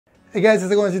Hey guys,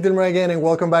 it's Gomez Tilmer again and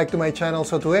welcome back to my channel.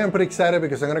 So today I'm pretty excited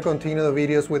because I'm going to continue the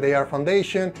videos with AR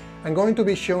Foundation. I'm going to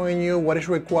be showing you what is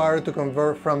required to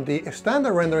convert from the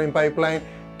standard rendering pipeline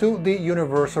to the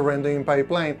universal rendering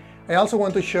pipeline. I also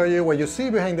want to show you what you see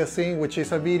behind the scene, which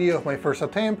is a video of my first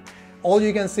attempt. All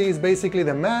you can see is basically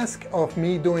the mask of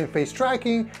me doing face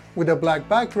tracking with a black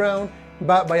background,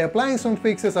 but by applying some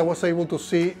fixes I was able to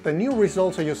see the new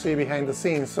results that you see behind the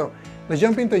scenes. So let's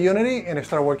jump into Unity and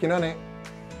start working on it.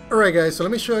 Alright guys, so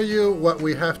let me show you what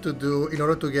we have to do in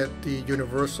order to get the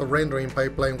universal rendering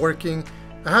pipeline working.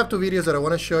 I have two videos that I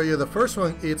want to show you. The first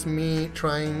one, it's me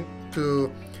trying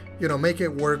to make it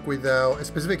work without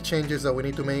specific changes that we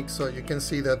need to make. So you can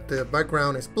see that the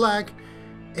background is black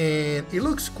and it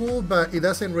looks cool, but it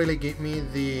doesn't really give me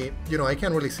the, I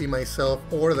can't really see myself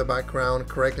or the background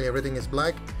correctly. Everything is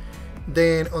black.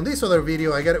 Then on this other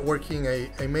video, I got it working.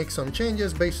 I make some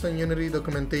changes based on Unity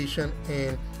documentation,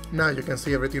 and now you can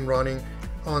see everything running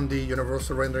on the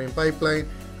universal rendering pipeline.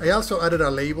 I also added a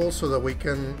label so that we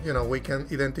can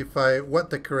identify what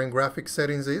the current graphic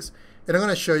settings is, and I'm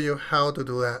going to show you how to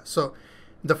do that. So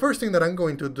the first thing that I'm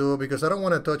going to do, because I don't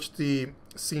want to touch the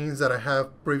scenes that I have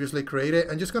previously created,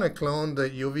 I'm just going to clone the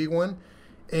UV one,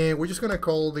 and we're just going to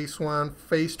call this one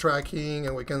face tracking,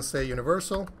 and we can say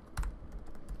universal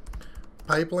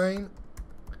pipeline.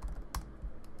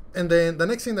 And then the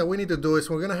next thing that we need to do is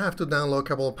we're going to have to download a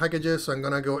couple of packages. So I'm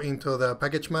going to go into the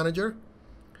package manager.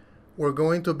 We're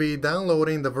going to be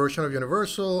downloading the version of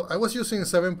Universal. I was using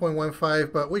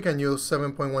 7.15, but we can use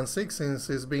 7.16 since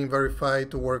it's being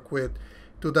verified to work with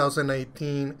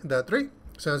 2018.3.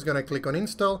 So I'm just going to click on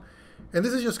install. And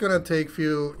this is just going to take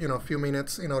few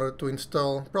minutes in order to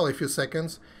install, probably a few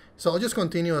seconds. So I'll just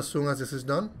continue as soon as this is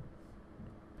done.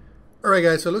 Alright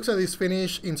guys, so it looks like it's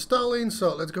finished installing,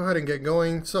 so let's go ahead and get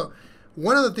going. So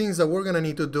one of the things that we're going to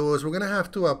need to do is we're going to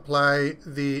have to apply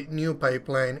the new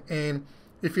pipeline. And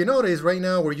if you notice, right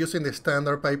now we're using the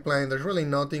standard pipeline. There's really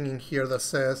nothing in here that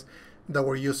says that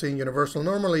we're using universal.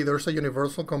 Normally there's a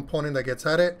universal component that gets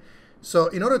added. So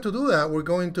in order to do that, we're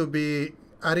going to be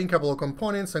adding a couple of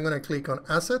components. I'm going to click on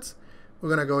assets. We're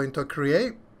going to go into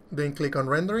create, then click on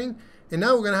rendering. And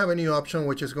now we're going to have a new option,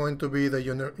 which is going to be the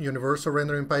universal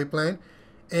rendering pipeline.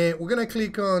 And we're going to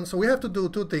click on, so we have to do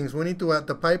two things. We need to add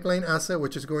the pipeline asset,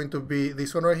 which is going to be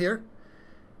this one right here.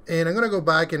 And I'm going to go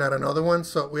back and add another one.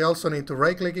 So we also need to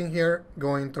right click in here,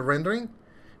 go into rendering.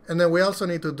 And then we also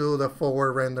need to do the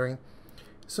forward rendering.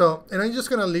 So, and I'm just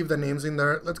going to leave the names in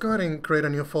there. Let's go ahead and create a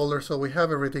new folder so we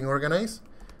have everything organized.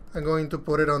 I'm going to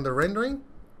put it on the rendering.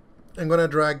 I'm going to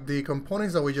drag the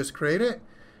components that we just created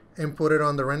and put it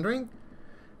on the rendering.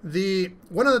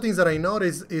 One of the things that I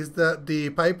noticed is that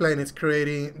the pipeline is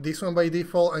creating this one by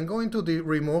default. I'm going to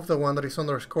remove the one that is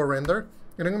underscore render,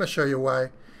 and I'm going to show you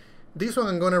why. This one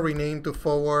I'm going to rename to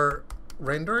forward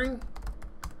rendering,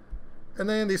 and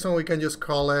then this one we can just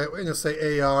call it, we just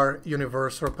say AR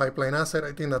universal pipeline asset.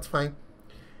 I think that's fine.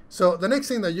 So the next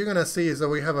thing that you're going to see is that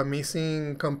we have a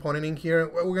missing component in here.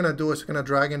 What we're going to do is we're going to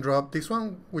drag and drop this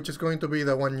one, which is going to be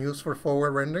the one used for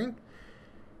forward rendering.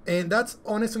 And that's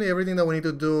honestly everything that we need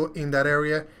to do in that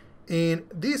area. In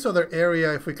this other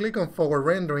area, if we click on forward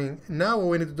rendering, now what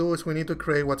we need to do is we need to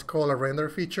create what's called a render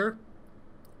feature.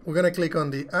 We're going to click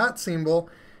on the add symbol,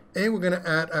 and we're going to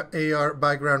add an AR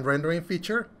background rendering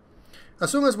feature. As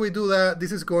soon as we do that,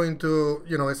 this is going to,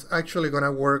 it's actually going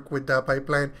to work with that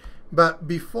pipeline. But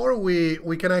before we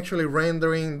can actually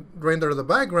render the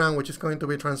background, which is going to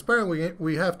be transparent,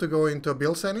 we have to go into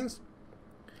build settings,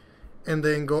 and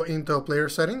then go into player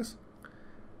settings.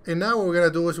 And now what we're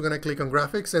going to do is we're going to click on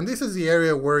graphics, and this is the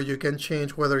area where you can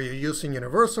change whether you're using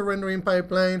universal rendering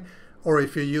pipeline or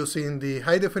if you're using the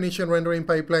high definition rendering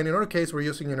pipeline. In our case, we're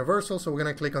using universal, so we're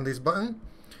going to click on this button,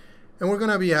 and we're going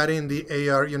to be adding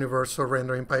the AR universal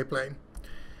rendering pipeline.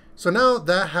 So now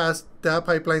that has that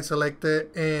pipeline selected,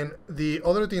 and the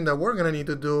other thing that we're going to need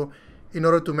to do in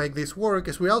order to make this work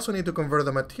is we also need to convert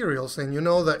the materials. And you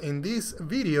know that in this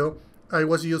video I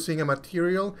was using a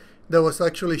material that was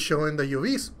actually showing the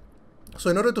UVs. So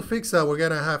in order to fix that, we're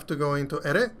going to have to go into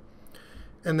edit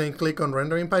and then click on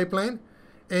rendering pipeline.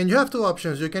 And you have two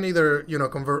options. You can either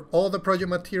convert all the project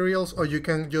materials, or you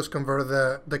can just convert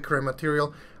the current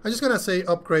material. I'm just going to say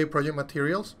upgrade project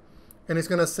materials, and it's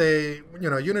going to say,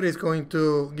 Unity is going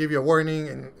to give you a warning,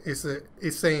 and it's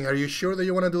saying, are you sure that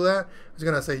you want to do that? It's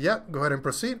going to say, yeah, go ahead and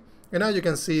proceed. And now you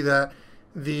can see that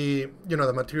the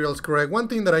material is correct. One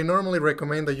thing that I normally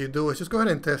recommend that you do is just go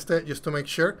ahead and test it just to make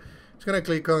sure. Just going to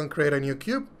click on create a new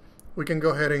cube. We can go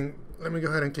ahead and let me go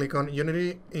ahead and click on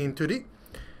Unity in 2D,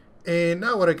 And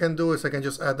now what I can do is I can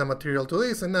just add the material to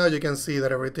this, and now you can see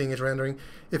that everything is rendering.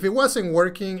 If it wasn't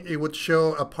working, it would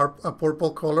show a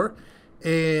purple color,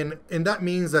 and that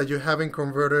means that you haven't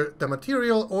converted the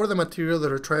material, or the material that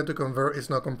you're trying to convert is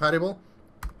not compatible.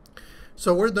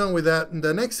 So we're done with that.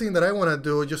 The next thing that I want to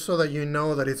do, just so that you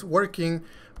know that it's working,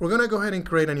 we're going to go ahead and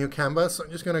create a new canvas. So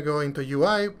I'm just going to go into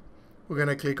UI. We're going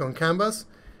to click on Canvas.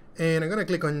 And I'm going to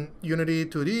click on Unity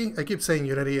 2D. I keep saying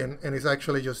Unity, and it's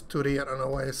actually just 2D. I don't know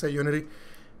why I say Unity.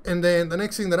 And then the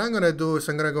next thing that I'm going to do is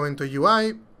I'm going to go into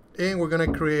UI, and we're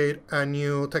going to create a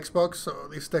new text box. So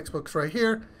this text box right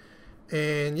here.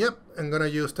 And yep, I'm going to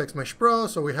use TextMesh Pro.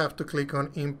 So we have to click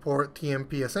on Import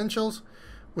TMP Essentials,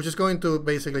 which is going to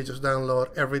basically just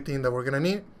download everything that we're going to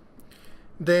need.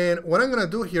 Then what I'm going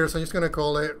to do here is I'm just going to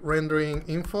call it rendering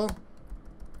info.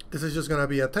 This is just going to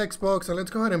be a text box, and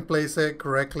let's go ahead and place it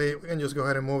correctly. We can just go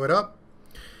ahead and move it up.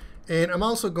 And I'm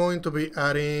also going to be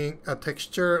adding a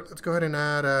texture. Let's go ahead and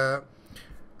add a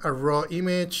raw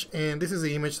image, and this is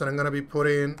the image that I'm going to be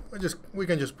putting. We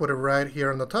can just put it right here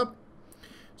on the top,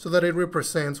 so that it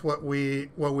represents what we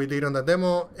did on the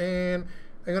demo. And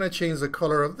I'm going to change the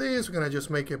color of this. We're going to just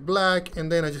make it black, and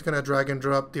then I'm just going to drag and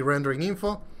drop the rendering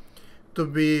info to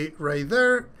be right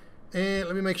there. And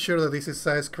let me make sure that this is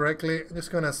sized correctly. I'm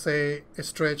just going to say a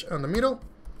stretch on the middle.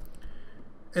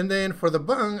 And then for the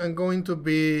bung, I'm going to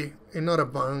be, not a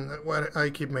bung, I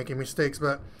keep making mistakes,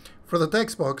 but for the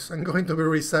text box, I'm going to be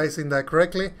resizing that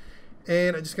correctly.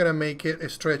 And I'm just going to make it a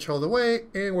stretch all the way.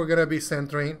 And we're going to be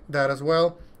centering that as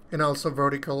well, and also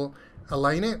vertical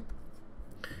align it.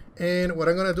 And what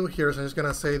I'm going to do here is I'm just going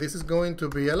to say this is going to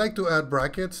be, I like to add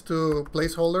brackets to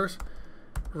placeholders.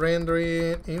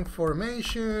 Rendering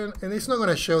information, and it's not going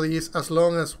to show these as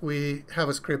long as we have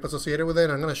a script associated with it.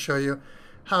 I'm going to show you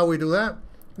how we do that.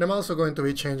 And I'm also going to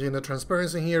be changing the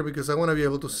transparency here because I want to be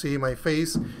able to see my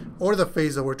face, or the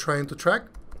face that we're trying to track.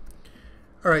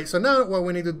 Alright, so now what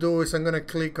we need to do is I'm going to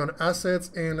click on assets,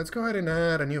 and let's go ahead and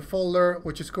add a new folder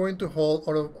which is going to hold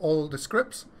all the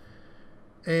scripts.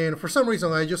 And for some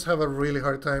reason I just have a really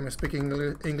hard time speaking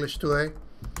English today.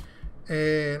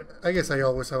 And I guess I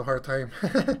always have a hard time.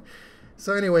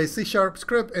 So anyway, C#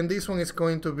 script, and this one is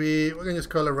going to be, we can just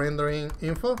call it rendering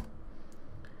info.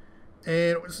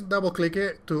 And just double click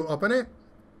it to open it.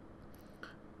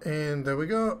 And there we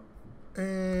go.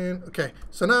 And okay,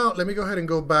 so now let me go ahead and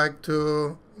go back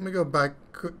to,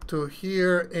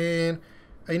 here, and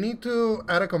I need to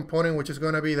add a component which is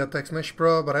going to be the TextMesh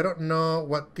Pro, but I don't know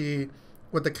what the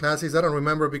class is. I don't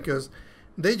remember because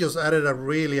they just added a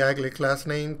really ugly class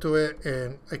name to it,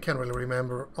 and I can't really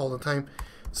remember all the time.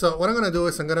 So what I'm going to do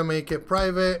is I'm going to make it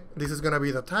private. This is going to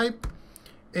be the type,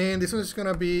 and this is going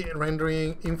to be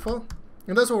rendering info.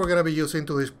 And that's what we're going to be using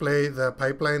to display the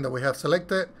pipeline that we have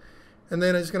selected. And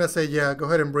then I'm just going to say, yeah, go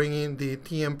ahead and bring in the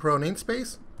TM Pro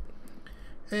namespace.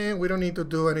 And we don't need to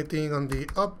do anything on the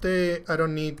update. I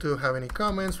don't need to have any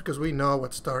comments because we know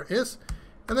what star is.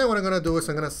 And then what I'm going to do is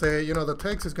I'm going to say, you know, the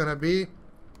text is going to be,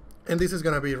 and this is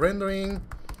going to be rendering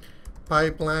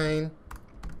pipeline,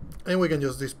 and we can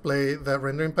just display that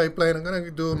rendering pipeline. I'm going to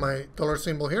do my dollar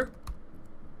symbol here.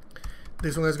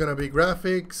 This one is going to be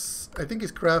graphics. I think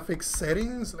it's graphics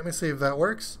settings. Let me see if that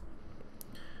works.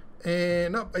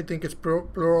 And nope, I think it's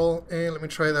plural. And let me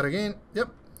try that again. Yep,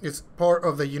 it's part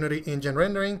of the Unity Engine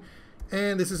rendering.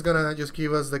 And this is going to just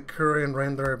give us the current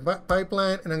render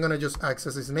pipeline. And I'm going to just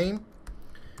access its name.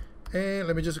 And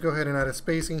let me just go ahead and add a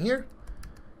spacing here.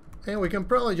 And we can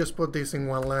probably just put this in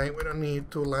one line. We don't need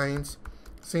two lines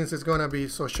since it's going to be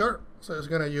so short. So it's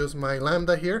going to use my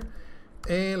lambda here.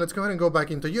 And let's go ahead and go back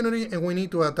into Unity, and we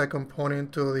need to add that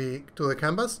component to the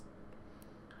canvas.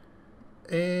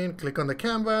 And click on the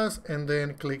canvas, and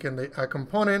then click on the add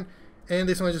component. And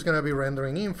this one is just going to be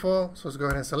rendering info. So let's go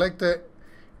ahead and select it.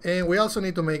 And we also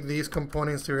need to make these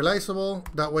components serializable.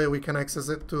 That way we can access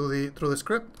it through the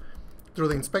script, through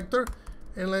the inspector.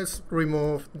 And let's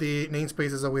remove the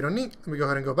namespaces that we don't need. Let me go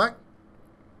ahead and go back.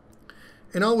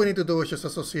 And all we need to do is just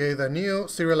associate the new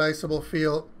serializable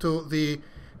field to the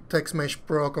TextMesh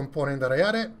Pro component that I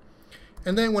added.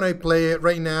 And then when I play it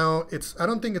right now, I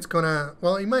don't think it's gonna,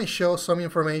 well, it might show some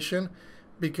information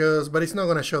but it's not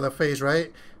gonna show the face,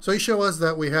 right? So it shows us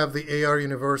that we have the AR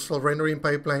Universal Rendering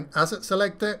Pipeline asset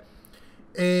selected.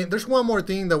 And there's one more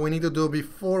thing that we need to do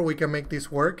before we can make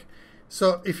this work.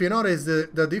 So if you notice,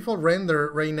 the default render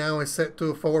right now is set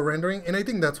to forward rendering, and I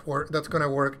think that's gonna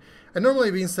work. I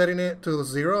normally been setting it to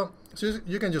 0, so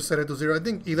you can just set it to 0. I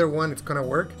think either one it's gonna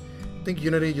work. I think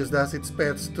Unity just does its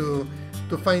best to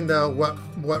find out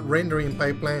what rendering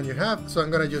pipeline you have. So I'm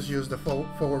gonna just use the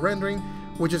forward rendering.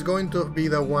 which is going to be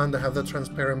the one that have the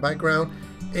transparent background.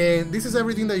 And this is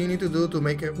everything that you need to do to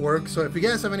make it work. So if you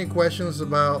guys have any questions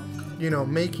about,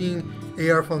 making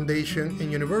AR Foundation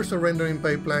and Universal Rendering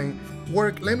Pipeline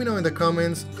work, let me know in the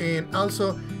comments. And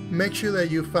also make sure that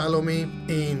you follow me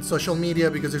in social media,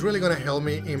 because it's really going to help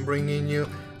me in bringing you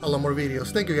a lot more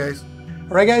videos. Thank you guys.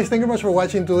 Alright guys, thank you very much for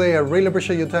watching today. I really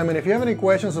appreciate your time, and if you have any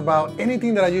questions about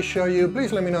anything that I just showed you,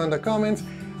 please let me know in the comments.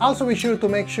 Also be sure to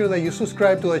make sure that you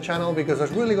subscribe to the channel, because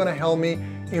that's really going to help me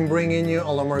in bringing you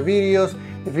a lot more videos.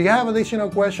 If you have additional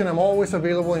questions, I'm always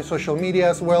available in social media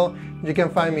as well. You can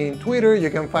find me in Twitter, you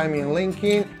can find me in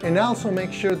LinkedIn, and also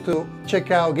make sure to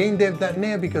check out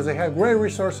GameDev.net, because they have great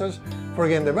resources for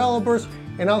game developers.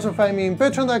 And also find me in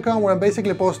Patreon.com, where I'm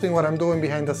basically posting what I'm doing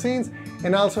behind the scenes,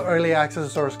 and also early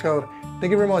access source code. Thank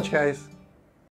you very much, guys.